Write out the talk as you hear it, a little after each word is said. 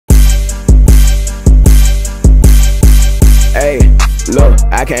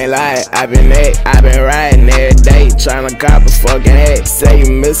I can't lie, I been riding every day, tryna cop a fucking hat. Say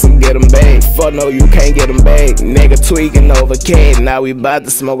you miss him, get him back. Fuck no, you can't get him back. Nigga tweaking over cat, now we bout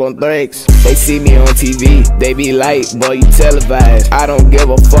to smoke on Threx. They see me on TV, they be like, boy, you televised. I don't give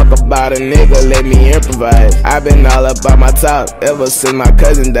a fuck about a nigga, let me improvise. I been all up by my top ever since my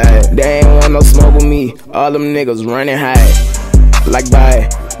cousin died. They ain't want no smoke with me, all them niggas running high. Like bye,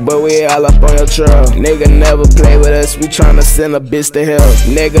 but we all up on your trail. Nigga never play with us, we tryna send a bitch to hell.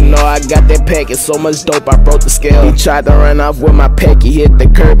 Nigga know I got that pack, it's so much dope I broke the scale. He tried to run off with my pack, he hit the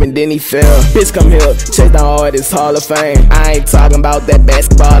curb and then he fell. Bitch come here, chase down all this Hall of Fame. I ain't talking about that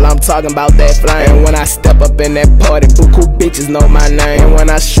basketball, I'm talking about that flame. And when I step up in that party, buku bitches know my name. And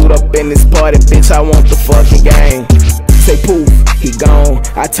when I shoot up in this party, bitch, I want the fucking game. Say poof, he gone.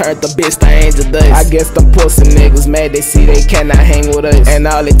 I turned the bitch to angel dust. I guess them pussy niggas mad, they see they cannot hang with us. And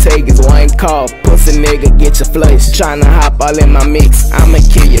all it take is one call, pussy nigga get your flush. Tryna hop all in my mix, I'ma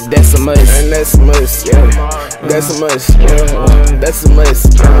kill you, that's a must. And that's a must, yeah. That's a must, yeah. That's a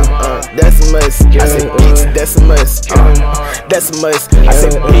must, that's a must. I said bitch, that's a must, that's a must. I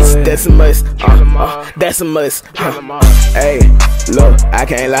said bitch, that's a must, that's a must. Hey, look, I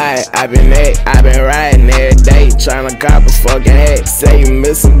can't lie, I been riding every day, tryna cop a fucking hat. Say you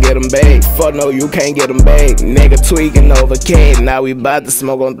miss him, get him back. Fuck no, you can't get him back. Nigga tweaking over cat, now we bout to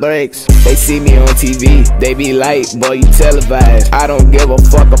smoke on Threx. They see me on TV, they be like, boy, you televised. I don't give a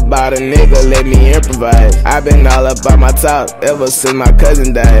fuck about a nigga, let me improvise. I been all up by my top ever since my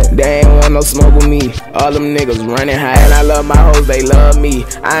cousin died. They ain't want no smoke with me, all them niggas running high. And I love my hoes, they love me.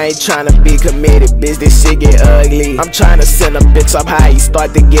 I ain't tryna be committed, bitch, this shit get ugly. I'm tryna send a bitch up high, you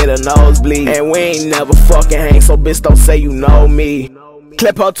start to get a nosebleed. And we ain't never fucking hang, so bitch don't say you know me.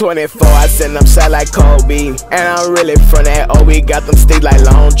 Clip on 24, I send them shot like Kobe. And I'm really from that O, we got them sticks like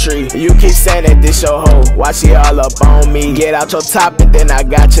Lone Tree. You keep saying that this your hoe, why she all up on me? Get out your top and then I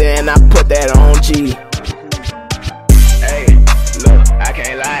got you and I put that on G. Hey, look, I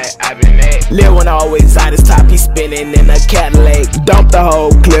can't lie, I been mad. Lil' one always out his top, he spinning in a Cadillac. Dump the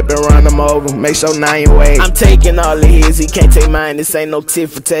whole clip and run him over, make sure 9 wait. I'm taking all of his, he can't take mine, this ain't no tit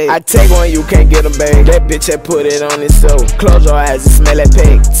for tat. I take one, you can't get him back. That bitch had put it on himself. Close your eyes and smell that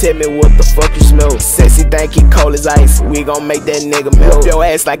pack. Tell me what the fuck you smell. Sexy think he cold as ice, we gon' make that nigga melt. Whip your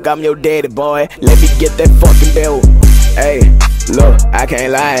ass like I'm your daddy, boy, let me get that fucking belt. Hey, look, I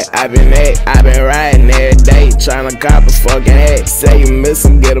can't lie, I been riding every day, tryna cop a fucking hat. Say you miss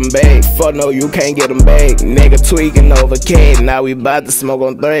him, get him back. Fuck no, you can't get him back. Nigga tweaking over cat, now we bout to smoke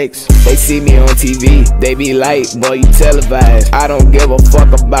on Threx. They see me on TV, they be like, boy, you televised. I don't give a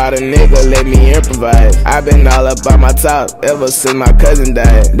fuck about a nigga, let me improvise. I been all up by my top ever since my cousin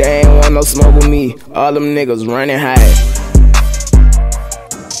died. They ain't want no smoke with me, all them niggas running high.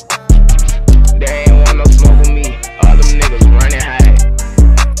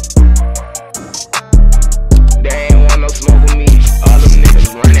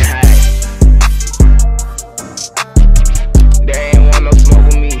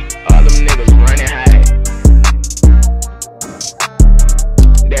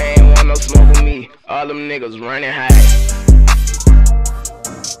 All them niggas running high.